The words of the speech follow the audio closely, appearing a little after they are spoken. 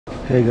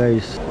Hey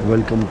guys,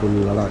 welcome to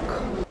Ladakh.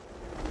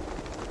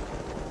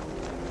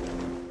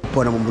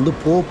 இப்போ நம்ம வந்து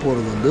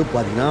போகிறது வந்து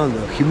பார்த்தீங்கன்னா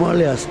அந்த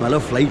ஹிமாலயாஸ் மேலே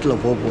ஃப்ளைட்டில்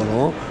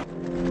போகிறோம்.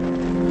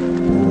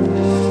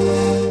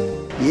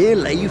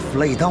 ஏன்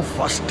லைஃப்பில் இதான்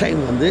ஃபஸ்ட்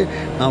டைம் வந்து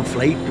நான்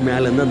ஃப்ளைட்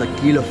மேலேருந்து அந்த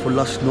கீழே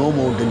ஃபுல்லாக ஸ்னோ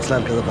மவுண்டன்ஸ்லாம்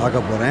இருக்கிறத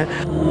பார்க்க போகிறேன்.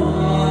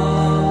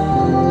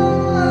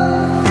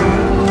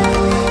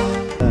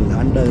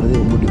 லேண்ட் ஆகிறது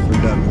ரொம்ப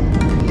டிஃப்ரெண்ட்டாக இருக்கும்.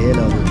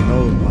 லேயில் வந்துட்டுனா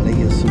ஒரு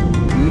மலையை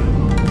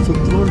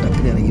சுற்றணும்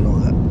டக்குன்னு இறங்கிடுவாங்க.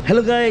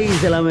 ஹலோ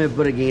கைஸ், எல்லாமே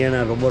எப்போ இருக்கீங்க?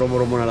 நான்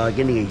ரொம்ப நல்லா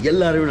இருக்கேன். நீங்கள்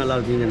எல்லாருமே நல்லா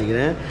இருக்கீங்கன்னு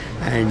நினைக்கிறேன்.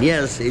 And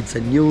S, it's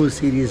a new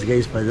series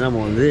guys. பார்த்தீங்கன்னா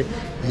நம்ம வந்து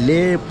லே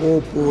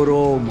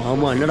போகிறோம்.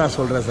 மாமா என்னடா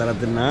சொல்கிற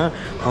சரத்துன்னா,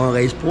 அவங்க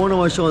கைஸ் போன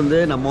வருஷம் வந்து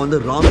நம்ம வந்து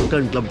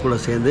ராங்டர்ன் கிளப் கூட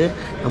சேர்ந்து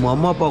நம்ம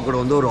அம்மா அப்பா கூட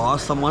வந்து ஒரு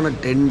ஆசமான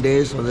 10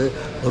 days வந்து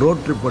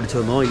ரோட் ட்ரிப்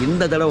படிச்சிருந்தோம்.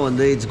 இந்த தடவை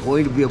வந்து it's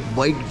going to be a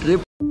bike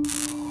trip.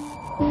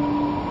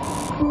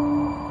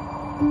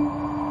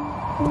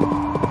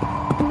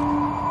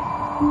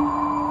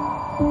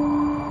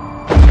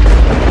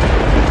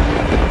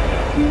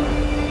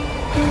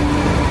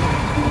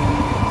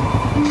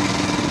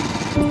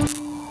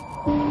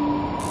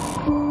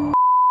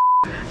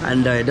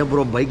 And என்ன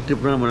ப்ரோ பைக்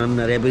ட்ரிப்னால் நம்ம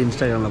நிறைய பேர்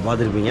இன்ஸ்டாகிராமில்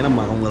பார்த்துருப்பீங்க.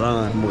 நம்ம அவங்க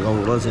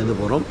தான் சேர்ந்து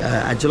போகிறோம்.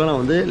 ஆக்சுவலாக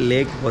நான் வந்து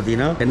லேக்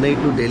பார்த்தீங்கன்னா சென்னை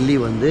டு டெல்லி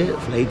வந்து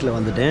ஃப்ளைட்டில்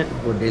வந்துட்டேன்.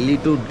 இப்போ டெல்லி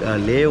டு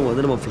லே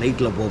வந்து நம்ம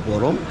ஃப்ளைட்டில்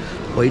போகிறோம்.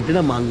 போயிட்டு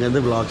நம்ம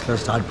அங்கேருந்து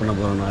விளாக்ஸ்லாம் ஸ்டார்ட் பண்ண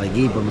போகிறோம்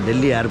நாளைக்கு. இப்போ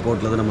டெல்லி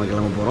ஏர்போர்ட்டில் தான் நம்ம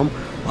கிளம்ப போகிறோம்.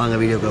 வாங்க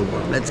வீடியோக்குள்ள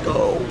போகிறோம். Let's go.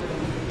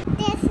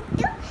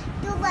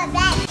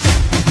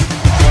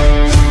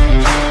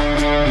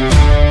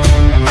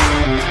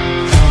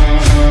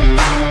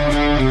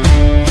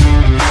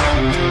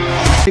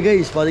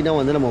 கைஸ் பார்த்தீங்கன்னா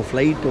வந்து நம்ம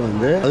ஃப்ளைட்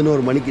வந்து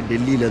 11 மணிக்கு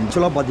டெல்லியில்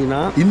ஆக்சுவலாக பார்த்தீங்கன்னா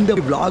இந்த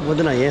vlog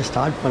வந்து நான் ஏன்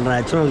ஸ்டார்ட் பண்ணுறேன்,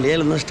 ஆக்சுவலாக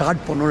லேலேருந்து தான்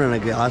ஸ்டார்ட் பண்ணணும்னு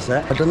எனக்கு ஆசை.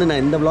 பட் வந்து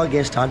நான் இந்த vlog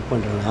ஏன் ஸ்டார்ட்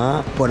பண்ணுறேன்னா,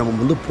 இப்போ நம்ம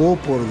வந்து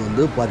போகிறது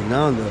வந்து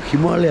பார்த்தீங்கன்னா அந்த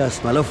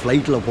ஹிமாலயாஸ் மேலே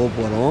ஃப்ளைட்டில்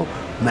போகிறோம்.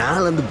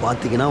 மேலேருந்து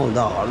பார்த்தீங்கன்னா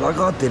வந்து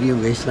அழகாக தெரியும்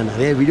கைஸ். நான்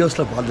நிறைய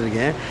வீடியோஸில்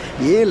பார்த்துருக்கேன்.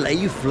 ஏன்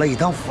லைஃப்பில்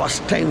இதான்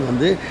ஃபஸ்ட் டைம்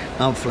வந்து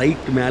நான்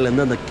ஃப்ளைட்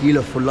மேலேருந்து அந்த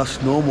கீழே ஃபுல்லாக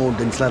ஸ்னோ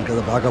மவுண்டன்ஸ்லாம்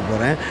இருக்கிறத பார்க்க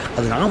போகிறேன்.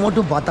 அது நான்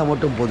மட்டும் பார்த்தா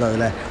மட்டும் போதும்,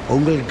 அதில்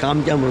உங்களுக்கு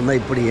காமிக்காமல் இருந்தால்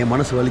இப்படி என்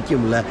மனசு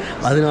வலிக்கும் இல்லை.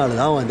 அதனால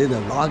தான் வந்து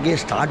இந்த vlog-ஏ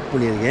ஸ்டார்ட்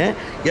பண்ணியிருக்கேன்.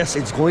 S,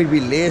 it's going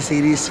be Leh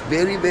series.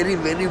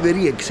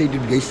 Very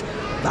excited guys.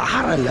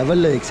 வேறு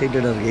லெவலில்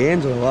எக்ஸைட்டடாக இருக்குது.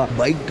 ஏன்னு சொல்லுவா,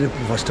 bike trip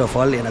first of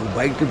all எனக்கு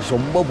பைக் ட்ரிப்ஸ்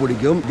ரொம்ப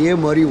பிடிக்கும். இதே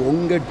மாதிரி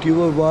உங்கள்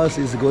tuberbasss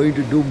is going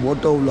to two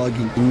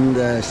motovlogging. இந்த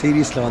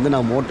சீரீஸில் வந்து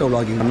நான்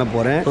motovlogging பண்ண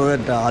போகிறேன். ஸோ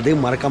தட்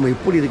அதையும் மறக்காமல்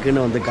எப்படி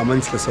இருக்குன்னு வந்து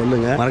கமெண்ட்ஸில்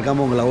சொல்லுங்கள்.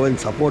 மறக்காமல் உங்கள் லவ்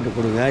அண்ட் சப்போர்ட்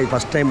கொடுங்க.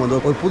 ஃபஸ்ட் டைம் வந்து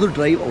ஒரு புது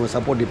ட்ரை, உங்கள்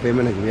சப்போர்ட்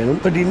இப்போயுமே எனக்கு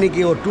வேணும். பட்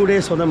இன்றைக்கி ஒரு 2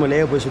 days வந்து நம்ம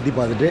லேயை போய் சுற்றி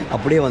பார்த்துட்டு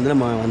அப்படியே வந்து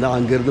நம்ம வந்து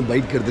அங்கேருந்து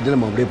பைக் எடுத்துகிட்டு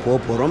நம்ம அப்படியே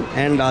போகிறோம்.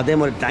 அண்ட் அதே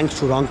மாதிரி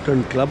தேங்க்ஸ் டு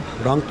ராங்டர்ன்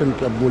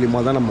கிளப்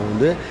மூலிமா தான் நம்ம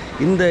வந்து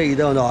இந்த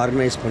இதை வந்து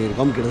ஆர்கனைஸ்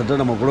பண்ணியிருக்கோம். கிட்டத்தட்ட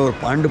நம்ம கூட ஒரு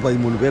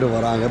 12-13 பேர்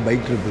வராங்க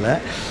பைக் ட்ரிப்பில்.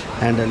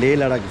 அண்ட் லே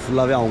லடாக்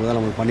ஃபுல்லாகவே அவங்க தான்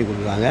நம்மளுக்கு பண்ணி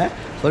கொடுக்குறாங்க.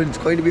 So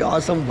it's going to be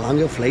awesome.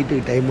 வாங்க,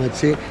 ஃப்ளைட்டுக்கு டைம்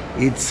ஆச்சு.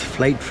 It's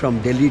flight from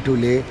Delhi to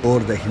Leh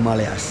over the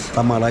Himalayas.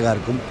 ரொம்ப அழகாக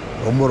இருக்கும்,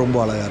 ரொம்ப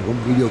அழகாக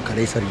இருக்கும். வீடியோ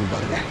கடைசி வரைக்கும்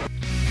பாருங்கள்.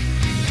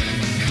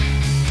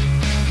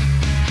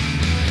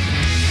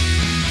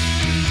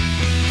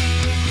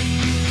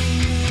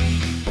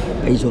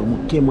 கைஸ், ஒரு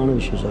முக்கியமான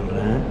விஷயம்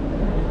சொல்கிறேன்.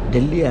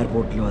 டெல்லி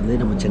ஏர்போர்ட்டில் வந்து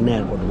நம்ம சென்னை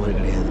ஏர்போர்ட் மாதிரி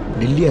கிடையாது.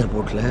 டெல்லி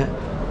ஏர்போர்ட்டில்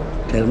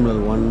டெர்மினல்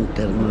 1,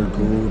 டெர்மினல்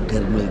 2,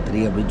 டெர்மினல் 3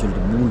 அப்படின்னு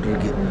சொல்லிட்டு 3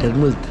 இருக்குது.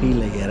 டெர்மினல்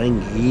 3ல்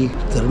இறங்கி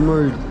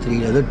டெர்மினல்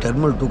 3லேருந்து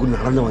டெர்மினல் 2க்கு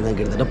நடந்து வந்தேன்.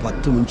 கிட்டத்தட்ட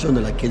 10 நிமிஷம்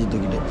அந்த லக்கேஜ்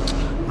தூக்கிட்டு.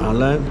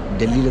 அதனால்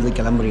டெல்லியிலேருந்து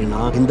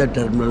கிளம்புறீங்கன்னா இந்த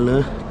டெர்மினல்னு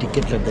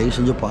டிக்கெட்டில் தயவு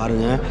செஞ்சு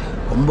பாருங்கள்.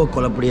 ரொம்ப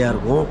குழப்படியாக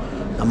இருக்கும்.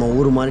 நம்ம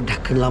ஊர் மாதிரி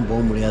டக்குன்னெலாம்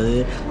போக முடியாது,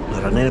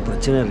 நிறைய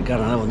பிரச்சனை இருக்குது.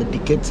 அதனால் வந்து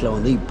டிக்கெட்ஸில்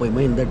வந்து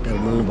இப்போயுமே இந்த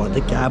டெர்மினல்னு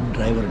பார்த்து கேப்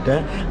டிரைவர்கிட்ட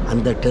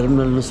அந்த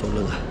டெர்மினல்னு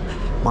சொல்லுங்கள்.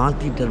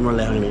 மாற்றி டெர்மினல்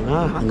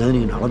இறங்கினீங்கன்னா அங்கேருந்து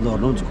நீங்கள் நடந்து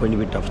வரணும். It's going to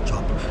be tough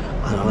job.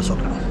 அதனால்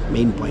சொல்கிறேன்,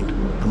 மெயின் பாயிண்ட்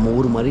நம்ம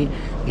ஊர் மாதிரி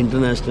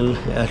இன்டர்நேஷ்னல்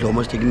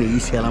டொமஸ்டிக்னு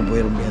ஈஸியாலாம்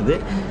போயிட முடியாது.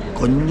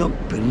 கொஞ்சம்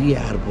பெரிய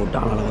ஏர்போர்ட்,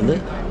 அதனால் வந்து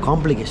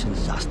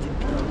காம்ப்ளிகேஷன்ஸ் ஜாஸ்தி.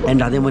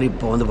 அண்ட் அதே மாதிரி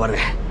இப்போ வந்து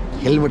பாருங்கள்,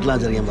 ஹெல்மெட்லாம்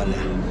வச்சுருக்கேன்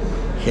பாருங்கள்.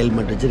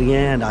 ஹெல்மெட்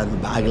வச்சுருக்கேன். அண்ட்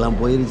அது பேக்லாம்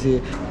போயிடுச்சு.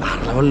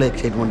 வேறு லெவலில்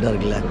எக்ஸைட்மெண்ட்டாக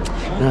இருக்குல்ல.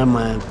 ஏன்னா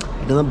நம்ம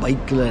இது தான்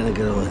பைக்கில்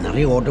எனக்கு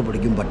நிறைய ஓட்ட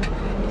பிடிக்கும். பட்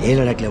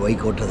லடாக்கில்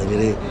பைக்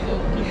ஓட்டுறதுங்கிறது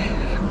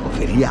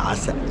பெரிய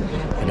ஆசை.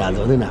 அண்ட் அது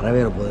வந்து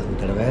நிறைவேற போகுது இந்த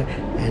தடவை.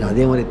 அண்ட்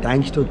அதே மாதிரி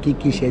தேங்க்ஸ் டு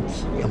கீக்கி ஷேட்ஸ்,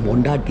 என்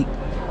மொண்டாட்டி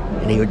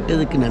என்னை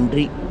விட்டதுக்கு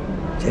நன்றி.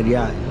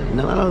 சரியா,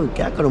 என்னன்னாலும்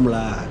கேட்கணும்ல.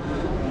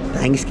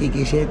 Thanks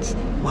கீக்கி shades.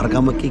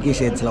 மறக்காமல் கீக்கி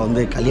ஷேட்ஸில்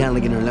வந்து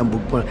கல்யாணத்துக்கு எல்லாம்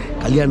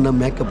கல்யாணம்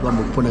மேக்கப்லாம்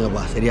புக்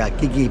பண்ணுங்கப்பா. சரியா,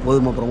 கீக்கி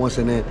போதுமா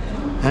ப்ரொமோஷனு.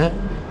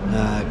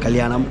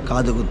 கல்யாணம்,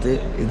 காது குத்து,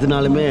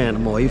 இதனாலுமே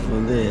நம்ம ஒய்ஃப்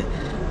வந்து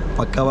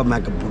பக்காவாக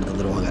மேக்கப் போட்டு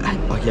தந்துடுவாங்க.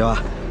 ஓகேவா.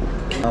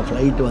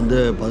 ஃப்ளைட்டு வந்து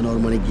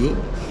 11 மணிக்கு.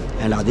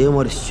 அண்ட் அதே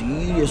மாதிரி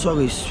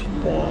சீரியஸாக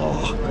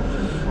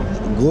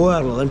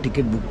கோவாவில் தான்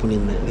டிக்கெட் புக்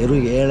பண்ணியிருந்தேன்.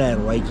 வெறும் 7000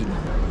 ரூபாய்க்கு.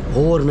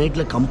 ஓவர்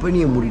நைட்டில்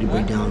கம்பெனியை மூடிட்டு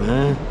போயிட்டாங்க.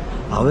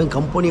 அவன்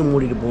கம்பெனியை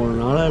மூடிட்டு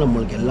போனதுனால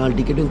நம்மளுக்கு எல்லா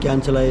டிக்கெட்டும்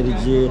கேன்சல்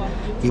ஆகிருச்சு.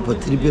 இப்போ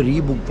திருப்பி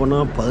ரீபுக்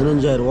பண்ணால்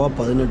 15,000 ரூபா,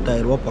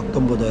 18,000 ரூபா,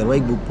 19,000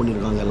 ரூபாய்க்கு புக்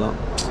பண்ணியிருக்காங்க எல்லாம்.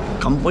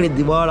 கம்பெனி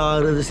திவால்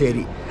ஆகுறது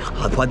சரி,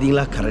 அது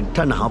பார்த்தீங்களா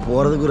கரெக்டாக நான்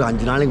போகிறதுக்கு ஒரு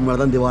 5 நாளைக்கு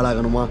முன்னாடி தான் திவால்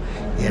ஆகணுமா?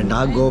 ஏன்டா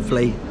கோ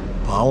ஃப்ளை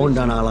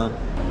பாவண்டானாலாம்.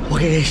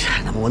 ஓகே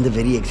நம்ம வந்து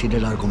வெரி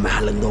எக்ஸைட்டடாக இருக்கும்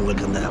மேலேருந்து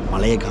உங்களுக்கு அந்த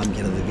மலையை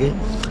காமிக்கிறதுக்கு.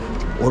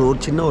 ஒரு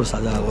சின்ன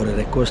ஒரு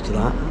ரெக்வஸ்ட்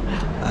தான்.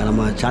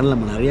 நம்ம சேனலில்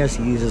நம்ம நிறையா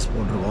சீரீஸஸ்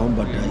போட்டிருக்கோம்.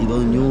 பட் இது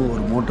வந்து நியூ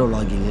ஒரு மோட்டோ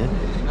விளாகிங்கு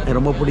எனக்கு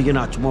ரொம்ப பிடிக்கும்.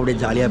 நான் சும்மா அப்படியே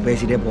ஜாலியாக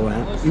பேசிகிட்டே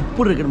போவேன்.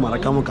 இப்படி இருக்குன்னு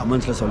மறக்காமல்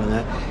கமெண்ட்ஸில்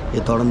சொல்லுங்கள்.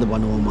 இது தொடர்ந்து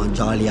பண்ணுவோமா,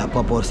 ஜாலியாக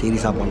அப்பப்போ ஒரு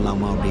சீரியஸாக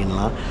பண்ணலாமா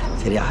அப்படின்லாம்.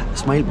 சரியா,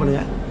 ஸ்மைல்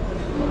பண்ணுங்கள்.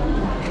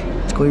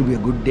 It's going be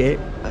a good day.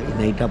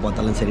 நைட்டாக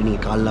பார்த்தாலும் சரி,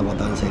 நீங்கள் காலைல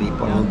பார்த்தாலும் சரி,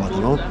 இப்போலாம்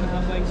பார்த்தாலும்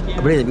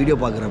அப்படியே இந்த வீடியோ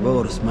பார்க்குறப்ப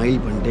ஒரு ஸ்மைல்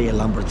பண்ணிட்டு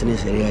எல்லா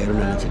பிரச்சனையும்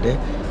சரியாயிரும்னு நினச்சிட்டு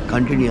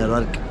கண்டினியூவாக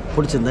இருக்குது.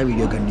 பிடிச்சிருந்தா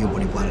வீடியோ கண்டினியூ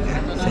பண்ணி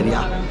பாருங்கள்.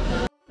 சரியா?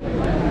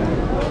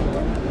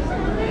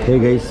 ஹே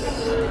கைஸ்,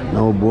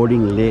 நம்ம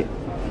போர்டிங் லே.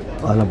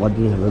 அதில்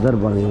பார்த்தீங்கன்னா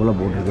வெதர் பாருங்கள் எவ்வளோ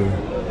போட்டிருக்கேன்.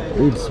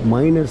 It's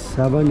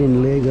 -7 in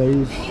Leh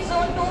guys.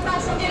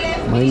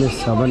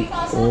 -7.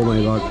 Oh my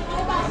God,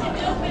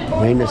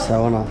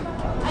 -7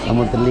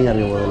 நம்ம த்ரில்லிங்காக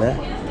இருக்குது போதில்.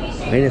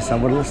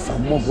 -7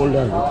 செம்ம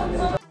கோல்டாக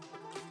இருக்கும்.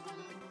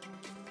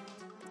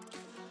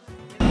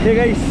 ஹே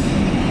கைஸ்,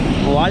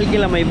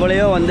 வாழ்க்கையில் நம்ம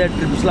இவ்வளையோ வந்து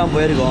ட்ரிப்ஸ்லாம்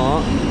போயிருக்கோம்.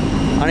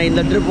 ஆனால்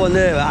இந்த ட்ரிப்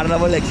வந்து வேறு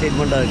லெவல்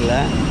எக்ஸைட்மெண்ட்டாக இருக்குல்ல.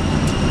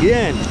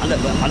 ஏன்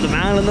அந்த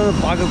மேலேருந்து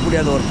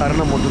பார்க்கக்கூடிய அந்த ஒரு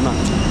தருணம்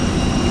மட்டும்தான்.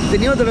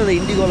 இத்தனையோ தடவை அந்த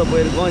இண்டிகோவில்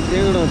போயிருக்கோம்,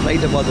 இத்தனையோ தடவை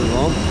ஃப்ளைட்டை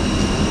பார்த்துருக்கோம்.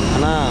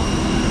 ஆனால்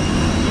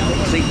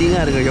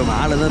எக்ஸைட்டிங்காக இருக்குது. ஐயோ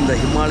மேலேருந்து இந்த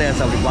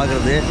ஹிமாலயாஸ் அப்படி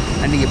பார்க்குறது.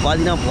 அண்ட் நீங்கள்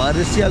பார்த்தீங்கன்னா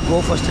வரிசையாக கோ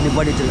ஃபஸ்ட்டு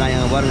நிப்பாட்டி வச்சுருக்காங்க.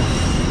 அங்கே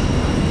பாருங்கள்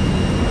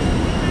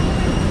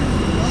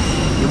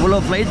இவ்வளோ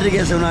ஃப்ளைட்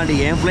இருக்கே சிவனாண்டி.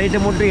 என் ஃப்ளைட்டை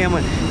மட்டும்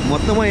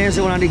மொத்தமாக ஏன்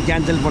சிவனாண்டி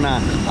கேன்சல் பண்ண?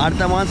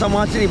 அடுத்த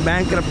மாதமாச்சும் நீ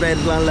bankrupt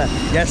ஆகிருக்கலாம்ல.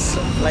 S,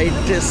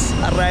 flight is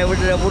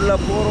arrived. உள்ளே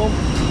போகிறோம்.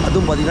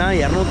 அதுவும் பார்த்திங்கன்னா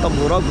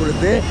 250 ரூபா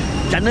கொடுத்து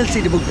ஜன்னல்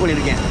சீட்டு புக்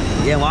பண்ணியிருக்கேன்.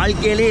 என்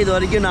வாழ்க்கையிலே இது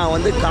வரைக்கும் நான்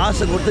வந்து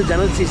காசு கொடுத்து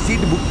ஜன்னல்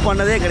சீட் புக்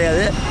பண்ணதே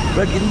கிடையாது.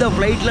 பட் இந்த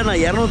ஃப்ளைட்டில்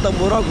நான்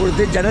 250 ரூபா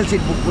கொடுத்து ஜன்னல்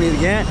சீட் புக்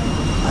பண்ணியிருக்கேன்.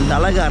 அந்த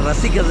அழகை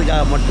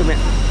ரசிக்கிறதுக்காக மட்டுமே.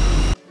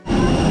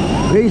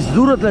 கைஸ்,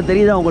 தூரத்தில்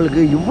தெரியுதா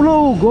உங்களுக்கு இவ்வளோ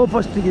கோ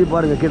ஃபஸ்ட் நிற்கிது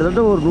பாருங்கள்.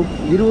 கிட்டத்தட்ட ஒரு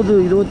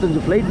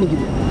 20-25 ஃப்ளைட்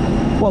நிற்கிது.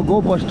 இப்போ கோ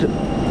ஃபஸ்ட்டு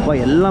இப்போ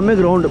எல்லாமே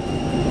கிரவுண்டு.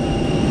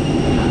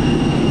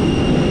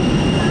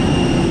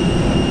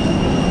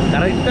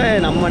 கரெக்டாக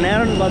நம்ம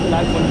நேரம்னு பார்த்து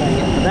லாக் பண்ணுறாங்க.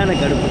 அதுதான்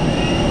எனக்கு அடுப்பு.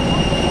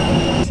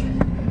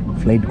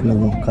 ஃப்ளைட்டுக்குள்ளே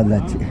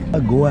உட்காந்தாச்சு.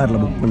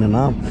 கோவாரில் புக்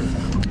பண்ணேன்னா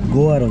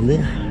கோவார் வந்து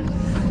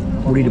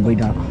கூட்டிகிட்டு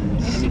போயிட்டான்.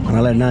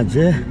 அதனால்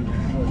என்னாச்சு,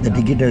 இந்த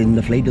டிக்கெட்டை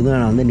இந்த ஃப்ளைட்டு வந்து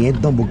நான் வந்து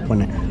நேற்று தான் புக்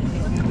பண்ணேன்.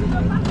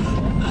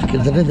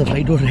 கிட்டத்தட்ட இந்த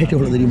ஃப்ளைட்டோட ரேட்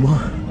எவ்வளோ தெரியுமா?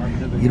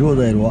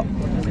 20,000 ரூபா.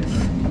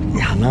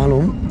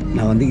 ஆனாலும்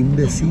நான் வந்து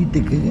இந்த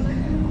சீட்டுக்கு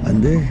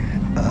வந்து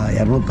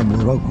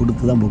 250 ரூபா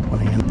கொடுத்து தான் புக்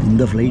பண்ணேன்.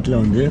 இந்த ஃப்ளைட்டில்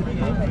வந்து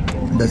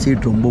இந்த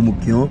சீட் ரொம்ப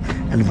முக்கியம்.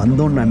 அண்ட்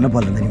வந்தோன்னு நான் என்ன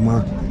பார்த்தேன் தெரியுமா,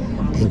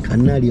 என்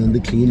கண்ணாடி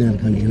வந்து க்ளீனாக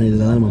இருக்கான்னு. ஏன்னா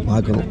இதில் தான் நம்ம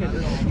பார்க்கணும்.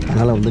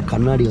 அதனால் வந்து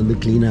கண்ணாடி வந்து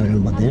க்ளீனாக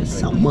இருக்கான்னு பார்த்தேன்.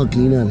 செம்ம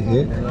க்ளீனாக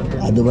இருக்குது.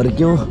 அது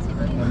வரைக்கும்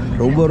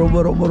ரொம்ப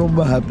ரொம்ப ரொம்ப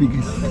ரொம்ப ஹாப்பி.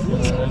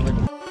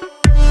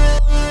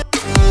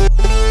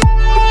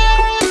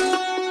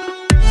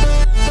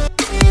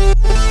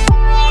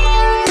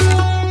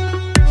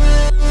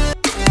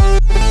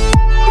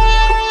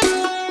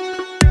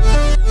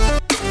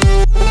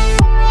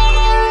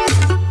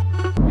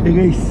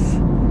 கைஸ்,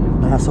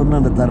 நான் சொன்ன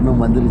அந்த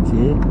தருணம்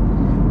வந்துருச்சு.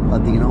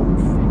 பார்த்தீங்கன்னா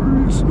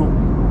ஃபுல் ஸ்னோ.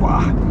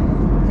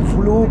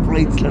 இவ்வளோ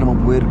ஃப்ளைட்ஸில் நம்ம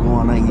போயிருக்கோம்.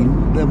 ஆனால்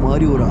இந்த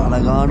மாதிரி ஒரு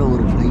அழகான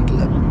ஒரு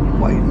ஃப்ளைட்டில்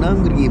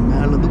என்னங்கிறீங்க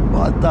மேலேருந்து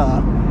பார்த்தா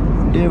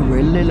அப்படியே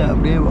வெள்ளையில்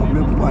அப்படியே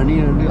பனி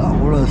வந்து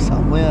அவ்வளோ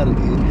செம்மையாக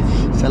இருக்குது.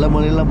 சில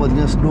மலையெல்லாம்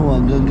பார்த்தீங்கன்னா ஸ்னோ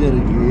அங்கங்கே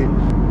இருக்குது.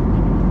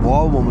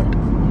 Wow moment.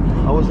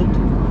 அமேசிங்.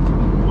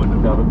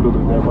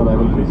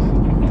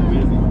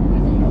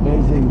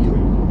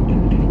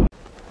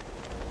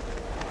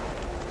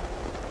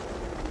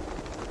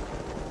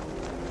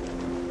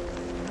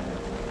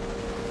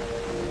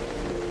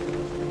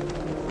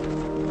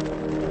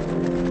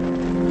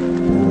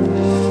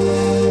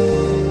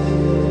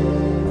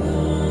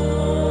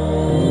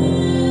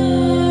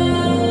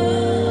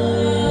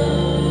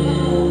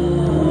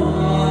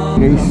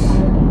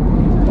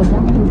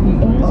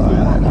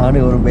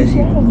 நானும் ஒரு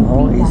பேசிக்கிட்டு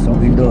இருந்தோம். இஸ்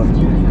விண்டோர்.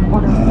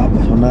 அப்போ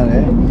சொன்னார்,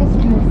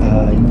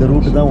 இந்த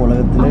ரூட்டு தான்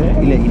உலகத்தில்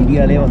இல்லை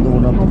இந்தியாவிலே வந்து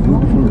ஒன் ஆஃப் த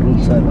பியூட்டிஃபுல்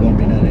ரூட்ஸாக இருக்கும்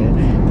அப்படின்னாரு.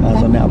 நான்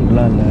சொன்னேன்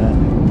அப்படிலாம் இல்லை,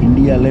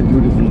 இந்தியாவிலே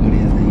பியூட்டிஃபுல்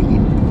கிடையாது,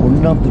 ஒன்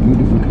ஆஃப் த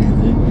பியூட்டிஃபுல்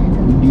கிடையாது.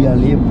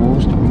 இந்தியாவிலே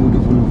மோஸ்ட்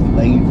பியூட்டிஃபுல்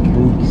ஃப்ளைட்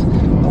ரூட்ஸ்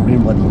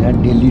அப்படின்னு பார்த்தீங்கன்னா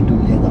டெல்லி டு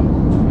லே தான்.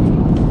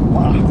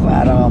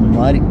 வேற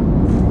மாதிரி.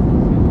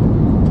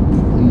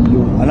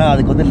 ஐயோ, ஆனால்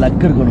அதுக்கு வந்து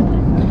லக் இருக்கணும்.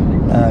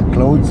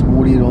 க்ளவுட்ஸ்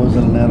மூடிடும்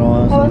சில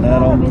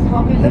நேரம்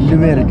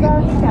ரெண்டுமே இருக்குது.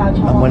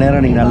 நம்ம நேரம்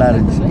இன்றைக்கி நல்லா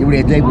இருந்துச்சு. இப்படி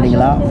என்ஜாய்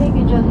பண்ணிங்களா?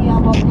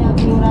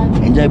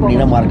 என்ஜாய்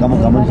பண்ணிங்கன்னா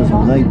மறக்காமல் கமெண்ட்ஸை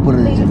சொல்லுங்கள். இப்போ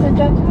இருந்துச்சு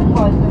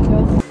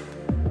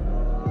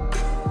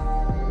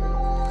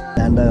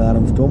லேண்ட் ஆக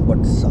ஆரம்பிச்சிட்டோம்.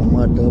 பட்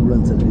செம்ம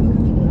டர்புலன்ஸ் இருக்குது.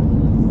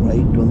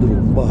 ஃப்ளைட் வந்து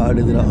ரொம்ப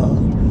ஆடுதுடா.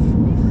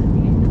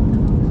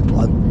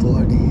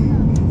 அத்தோடி.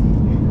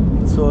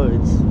 So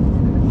it's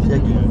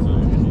shaking.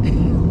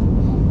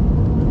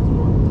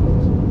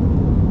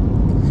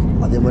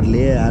 அதே மாதிரி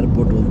லே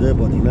ஏர்போர்ட் வந்து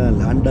பார்த்திங்கன்னா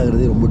லேண்ட்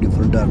ஆகிறது ரொம்ப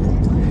டிஃப்ரெண்ட்டாக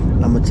இருக்கும்.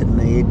 நம்ம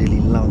சென்னை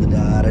டெல்லிலாம் வந்து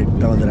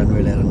டேரெக்டாக வந்து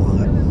ரன்வேல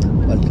இறங்குவாங்க.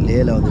 பட்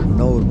லேயில் வந்து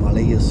எப்படின்னா ஒரு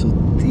மலையை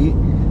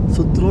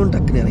சுற்றுலும்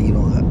டக்குன்னு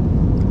இறங்கிடுவாங்க.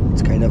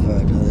 இட்ஸ் கைண்ட் ஆஃப்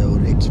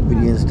ஒரு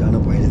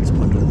எக்ஸ்பீரியன்ஸ்டான பைலட்ஸ்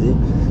பண்ணுறது.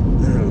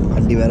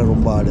 வண்டி வேறு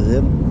ரொம்ப ஆடுது.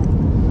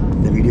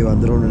 இந்த வீடியோ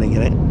வந்துடும்னு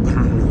நினைக்கிறேன்.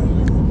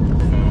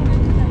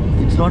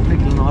 It's not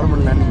like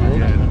normal landing.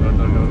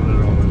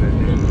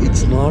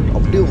 It's not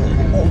அப்படியே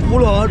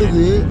அவ்வளோ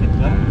ஆடுது.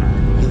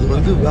 இது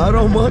வந்து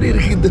வேற மாதிரி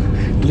இருக்குது. இந்த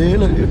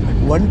லேல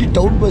வண்டி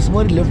டவுன் பஸ்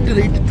மாதிரி லெஃப்ட்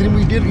ரைட்டு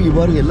திரும்பிக்கிட்டே இருக்கு.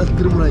 பாருங்க எல்லாம்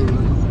திரும்புறாங்க.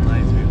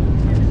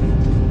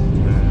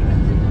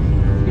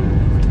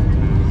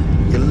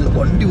 எல்லாம்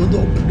வண்டி வந்து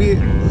அப்படியே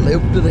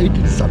லெஃப்ட்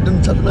ரைட்டு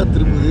சடனாக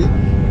திரும்புது.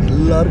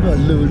 எல்லாருக்கும்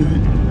அல்ல விடுது.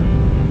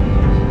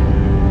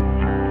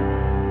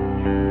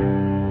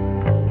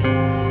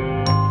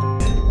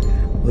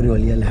 ஒரு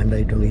வழியாக லேண்ட்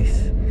ஆகிட்டோம் கைஸ்.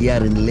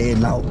 யார் இந்த லே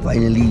நான்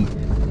ஃபைனலி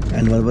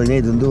அண்ட் வந்து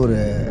பார்த்தீங்கன்னா இது வந்து ஒரு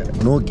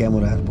நோ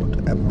கேமரா ஏர்போர்ட்.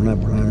 அப்படின்னா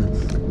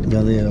இங்கே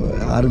வந்து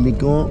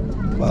ஆர்மிக்கும்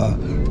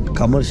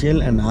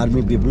commercial and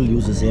army people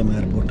use the same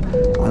airport.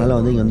 அதனால்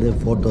வந்து இங்கே வந்து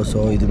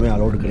ஃபோட்டோஸோ இதுவுமே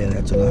அலௌடு கிடையாது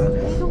ஆக்சுவலாக.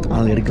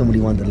 அதனால் எடுக்க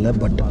முடியுமான்னு தெரியல.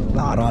 பட்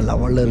வேறு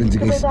லெவலில்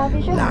இருந்துச்சு கைஸ்.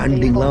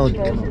 லேண்டிங்லாம்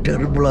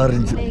டெரிபிளாக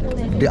இருந்துச்சு.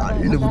 அப்படியே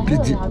அள்ளு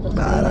விட்டுருச்சு.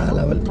 வேறு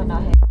level.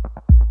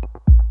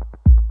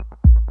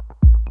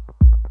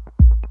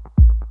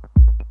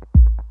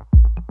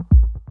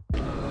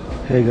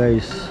 Hey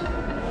guys,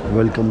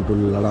 welcome to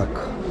Ladakh,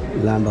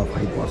 land of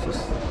high passes.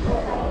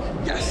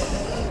 Yes.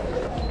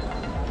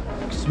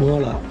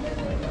 Small.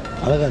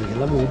 அழகாக இருக்குது.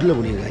 எல்லாமே வுட்டில்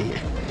பண்ணியிருக்காங்க.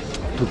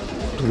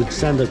 To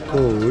withstand the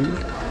gold.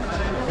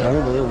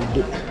 எல்லாமே பார்த்தா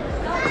வுட்டு.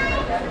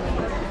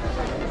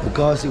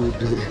 முக்கால்வாசி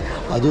வுட்டு.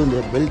 அதுவும்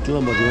இந்த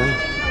பெல்ட்லாம் பார்த்தீங்கன்னா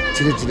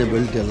சின்ன சின்ன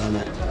பெல்ட்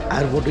எல்லாமே.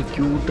 ஏர்போர்ட்டு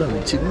க்யூட்டாக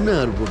இருக்குது. சின்ன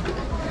ஏர்போர்ட்டு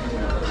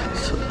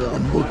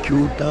ரொம்ப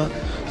க்யூட்டாக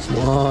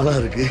ஸ்மாலாக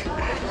இருக்குது.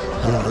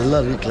 அது நல்லா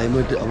இருக்குது.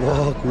 கிளைமேட்டு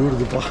அவ்வளோ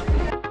குளிருதுப்பா.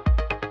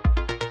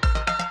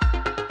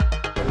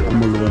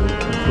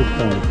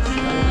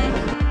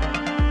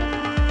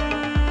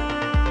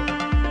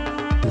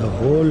 இந்த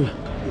ஹோல்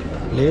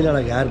லே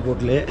லடாக்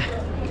ஏர்போர்ட்லே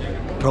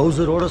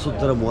ட்ரௌசரோடு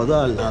சுற்றுற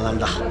மொதல்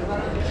நான்தான்டா.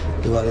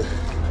 இது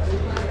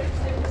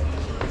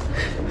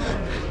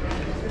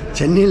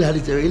சென்னையில்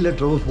அடித்த வெயிலில்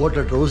போட்ட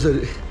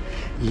ட்ரௌசரு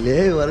லே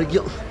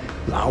வரைக்கும்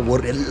நான்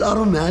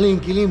எல்லாரும்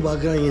மேலேயும் கீழேயும்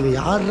பார்க்குறாங்க. இது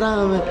யாரா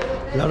அவன்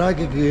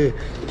லடாக்குக்கு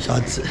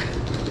ஷார்ட்ஸு.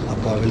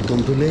 அப்பா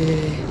வெல்கம் டு லே.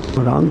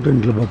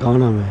 ராங்டர்ன் கிளப்பை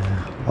காணாம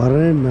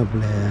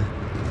வரேன்னாப்புல.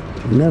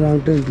 என்ன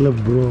ராங்டர்ன் கிளப்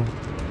ப்ரோ?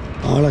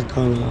 ஆளை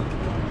காணலாம்.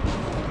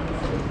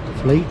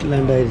 ஃப்ளைட்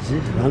லேண்ட் ஆகிடுச்சு.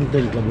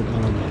 ராங்டர்ன் கிளப்பு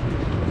காணாம.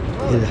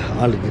 இது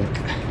ஆளுக்கு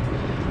இருக்கு.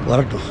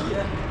 வரட்டும்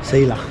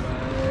செய்யலாம்.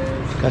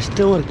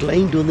 கஸ்டமர்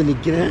கிளைண்ட் வந்து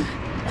நிற்கிறேன்.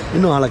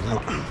 இன்னும் ஆளை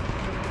காணலாம்.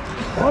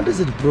 What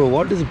is it bro?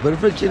 What is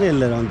பெர்ஃபெக்ஷனே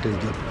இல்லை ராங்டர்ன்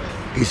கிளப்.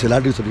 ஈஸ்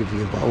விளையாட்டுக்கு சொல்லிட்டு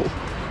இருக்கேன். பாவம்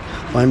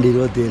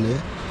 12:27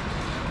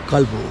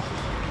 கால் போவோம்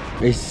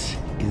கைஸ்.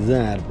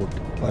 இதுதான் ஏர்போர்ட்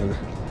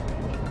பாருங்கள்.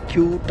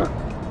 க்யூட்டாக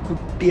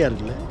குட்டியாக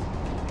இருக்குல்ல.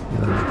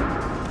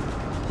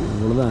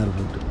 இவ்வளோதான்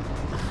ஏர்போர்ட்டு.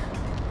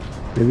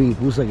 மேபி இங்கே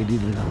புதுசாக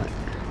கட்டிகிட்டு இருக்காங்க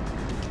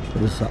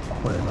பெருசாக.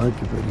 அப்போ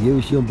எல்லாருக்கும் பெரிய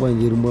விஷயம்ப்பா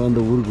இங்கே இரும்பா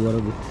அந்த ஊருக்கு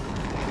வர்றது.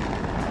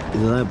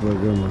 இதுதான் இப்போ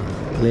இருக்கிற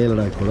லே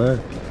லடாக்கோட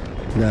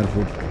இந்த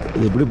ஏர்போர்ட்.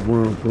 இது எப்படி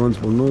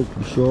ப்ரொனவுன்ஸ் பண்ணணும்?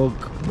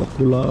 குஷோக்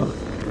பக்குலா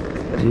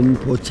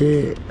ரின்போச்சே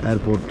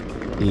ஏர்போர்ட்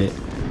லே.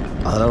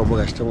 அதெல்லாம் ரொம்ப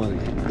கஷ்டமாக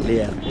இருக்குது லே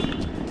ஏர்போர்ட்.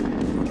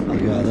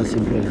 ஓகே அதான்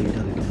சிம்பிளாக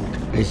நீட்டாக இருக்குது.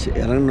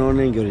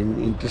 இறங்கினோடனே இங்கே ஒரு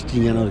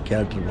இன்ட்ரெஸ்டிங்கான ஒரு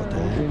கேரக்டர்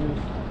பார்த்தேன்.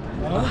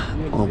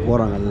 அவங்க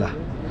போகிறாங்கல்ல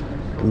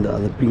இந்த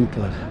அந்த பிங்க்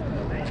கலர்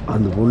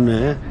அந்த பொண்ணு.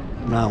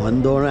 நான்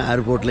வந்தோடனே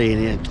ஏர்போர்ட்டில்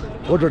என்னைய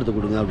ஃபோட்டோ எடுத்து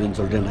கொடுங்க அப்படின்னு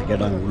சொல்லிட்டு என்ன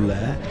கேட்டாங்க. உள்ளே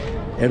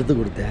எடுத்து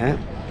கொடுத்தேன்.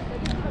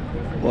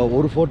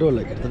 ஒரு ஃபோட்டோ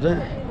இல்லை, கிட்டத்தட்ட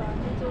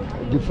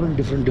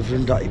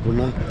டிஃப்ரெண்ட்டாக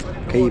இப்படின்னா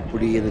கை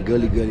இப்படி அந்த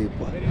கேர்லி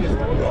இப்போ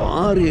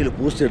 6-7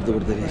 போஸ்ட் எடுத்து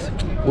கொடுத்தேன்.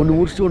 ஒன்று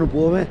முடிச்சுட்டு ஒன்று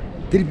போவேன்.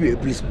 திருப்பி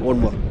ப்ளீஸ் ஒன்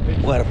மோர்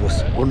வேறு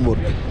போஸ்ட் ஒன் மோர்.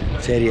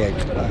 சரி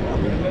ஆகிடுச்சு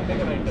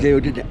சரி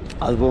விட்டுட்டேன்.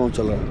 அது போக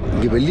சொல்கிறேன்.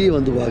 இங்கே வெளியே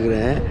வந்து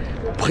பார்க்குறேன்.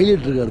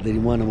 பைலட் இருக்கார்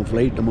தெரியுமா? நம்ம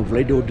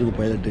ஃப்ளைட்டை ஓட்டுறது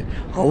பைலட்டு.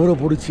 அவரை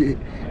பிடிச்சி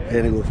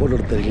எனக்கு ஒரு ஃபோட்டோ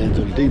எடுத்து தரீங்கன்னு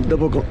சொல்லிட்டு இந்த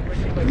பக்கம்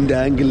இந்த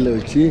ஆங்கிளில்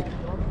வச்சு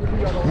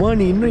அம்மா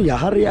நீ இன்னும்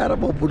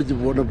யாரப்பா பிடிச்சி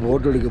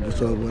ஃபோட்டோ எடுக்க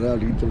சொல்ல போகிற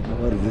அப்படின்னு சொல்லிட்டு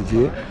மாதிரி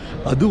இருந்துச்சு.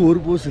 அதுவும் ஒரு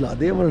போஸ் இல்லை.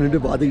 அதே மாதிரி நின்று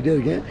பார்த்துக்கிட்டே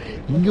இருக்கேன்.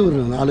 இங்கே ஒரு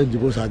 4-5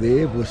 போஸ் அதே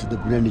போஸ் இந்த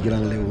பின்னாடி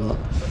நிற்கிறாங்களே இவங்க.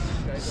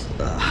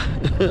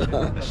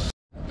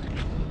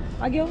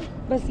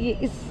 बस ये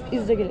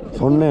इस जगह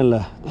சொன்னேன்ல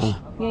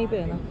यहीं पे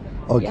है ना.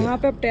 ओके यहाँ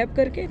पे आप टैप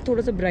करके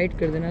थोड़ा सा ब्राइट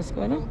कर देना इसको,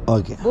 है ना.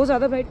 ओके बहुत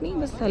ज़्यादा ब्राइट नहीं,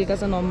 बस हल्का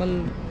सा नॉर्मल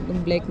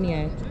ब्लैक नहीं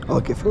आया.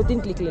 ओके 2-3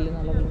 क्लिक ले लेना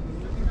अलग.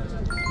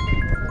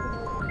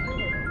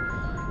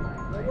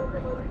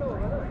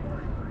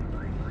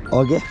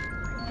 Okay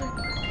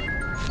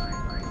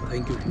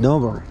thank you. No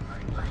problem.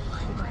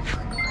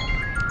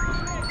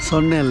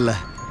 சொன்னேன்ல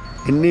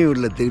என்னையும்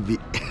விடல திருப்பி.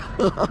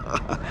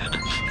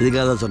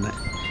 இதுக்காக தான் சொன்னேன்.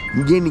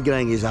 இங்கேயே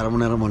நிற்கிறாங்க சார் 1/2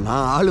 மணி நேரமாக.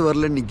 நான் ஆள்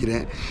வரலன்னு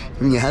நிற்கிறேன்.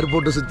 இவங்க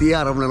ஏர்போர்ட்டை சுற்றியே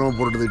 1/2 மணி நேரமாக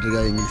போட்டுக்கிட்டு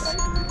இருக்காங்க.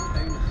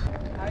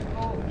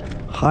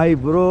 Hi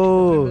bro.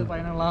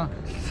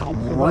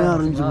 செம்மையாக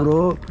இருந்துச்சு ப்ரோ.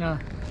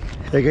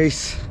 ஹே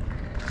கைஸ்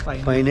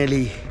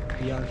ஃபைனலி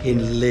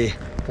இன் லே.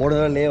 போன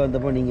தடவை லே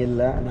வந்தப்போ நீங்கள்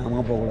இல்லை, நான் அம்மா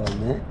அப்பா கூட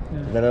வந்தேன்.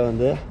 இந்த தடவை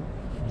வந்து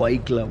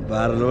பைக்கில்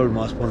வேறு லெவல்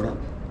மாஸ் பண்ணோம்.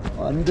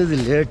 வந்தது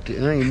லேட்டு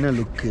என்ன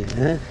லுக்கு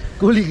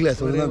கூலிங்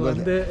கிளாஸ்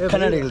வந்து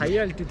ஹை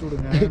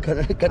ஆல்டிடியூடுங்க.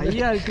 ஹை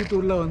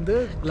ஆல்டிடியூட்ல வந்து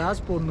கிளாஸ்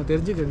போடணும்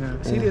தெரிஞ்சுக்கங்க.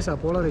 சீரியஸா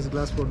போலரைஸ்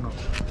கிளாஸ் போடணும்.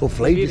 இப்போ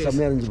ஃப்ளைட்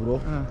செம்மையாக இருந்துச்சு ப்ரோ.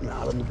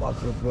 நான் வந்து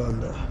பார்க்குறப்ப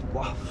அந்த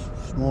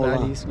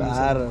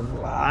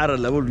வேற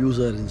லெவல்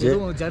வியூஸாக இருந்துச்சு.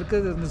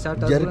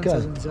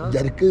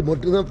 ஜர்க்கு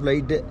மட்டும்தான்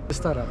ஃப்ளைட்டு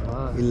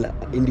இல்லை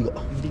இண்டிகோ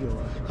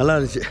நல்லா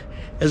இருந்துச்சு.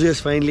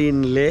 எஸ் ஃபைனலி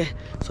இன் லே.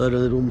 ஸோ அது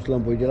வந்து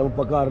ரூம்ஸ்லாம் போயிட்டு எல்லாமே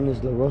பக்கம்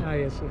ஆரம்பிச்சில் ப்ரோ.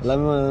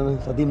 எல்லாமே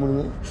சத்தியம்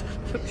பண்ணுங்க.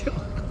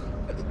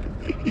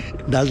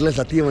 இந்த ஆளுக்குலாம்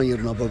சத்தியம்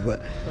வாங்கிடணும் அப்பப்போ.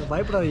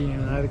 பயப்படாதீங்க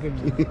நான் இருக்கேன்.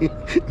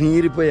 நீ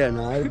இருப்பையா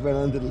நான்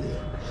இருப்பேனான்னு தெரியல.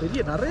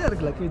 பெரிய நிறையா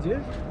இருக்குது லக்கேஜ்.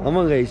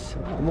 ஆமாம் கைஸ்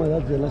ஆமாம்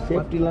ஏதாச்சும் எல்லாம்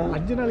சேஃப்டிலாம்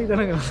 5 நாளைக்கு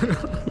தானே.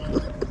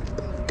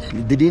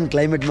 திடீர்னு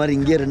கிளைமேட் மாதிரி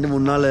இங்கேயே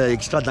 2-3 நாள்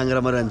எக்ஸ்ட்ரா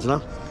தங்குற மாதிரி இருந்துச்சுன்னா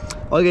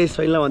ஓகே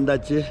ஃபைனலாக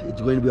வந்தாச்சு.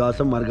 It's going to be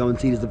awesome. மறக்காம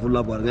சீரிஸை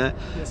ஃபுல்லாக பாருங்கள்.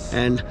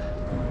 And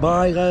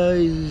bye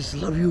guys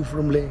love you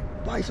from லே.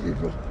 பாய் சொல்லி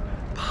ப்ரோ.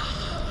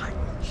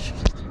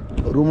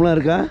 ரூம்லாம்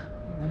இருக்கா?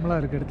 ரூம்லாம்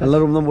இருக்குது. நல்ல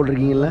ரூம் தான்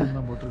போட்டிருக்கீங்கல்ல?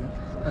 போட்டிருக்கேன்.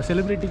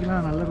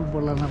 செலிபிரிட்டிக்கெலாம் நல்ல ரூம்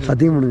போடலாம்.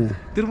 சத்தியம் பண்ணுங்க.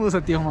 திரும்ப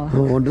சத்தியமா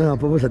ஒன்று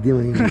அப்பப்போ சத்தியம்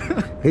வாங்கிக்கிறேன்.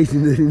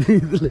 இந்த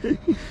இதில்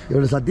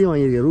இவ்வளோ சத்தியம்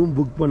வாங்கியிருக்கேன். ரூம்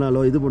புக்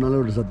பண்ணாலோ இது பண்ணாலோ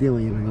இவ்வளோ சத்தியம்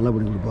வாங்கியிருக்கேன். நல்லா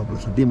பண்ணி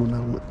கொடுப்பாப்புல சத்தியம்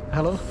பண்ணாலும்.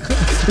 ஹலோ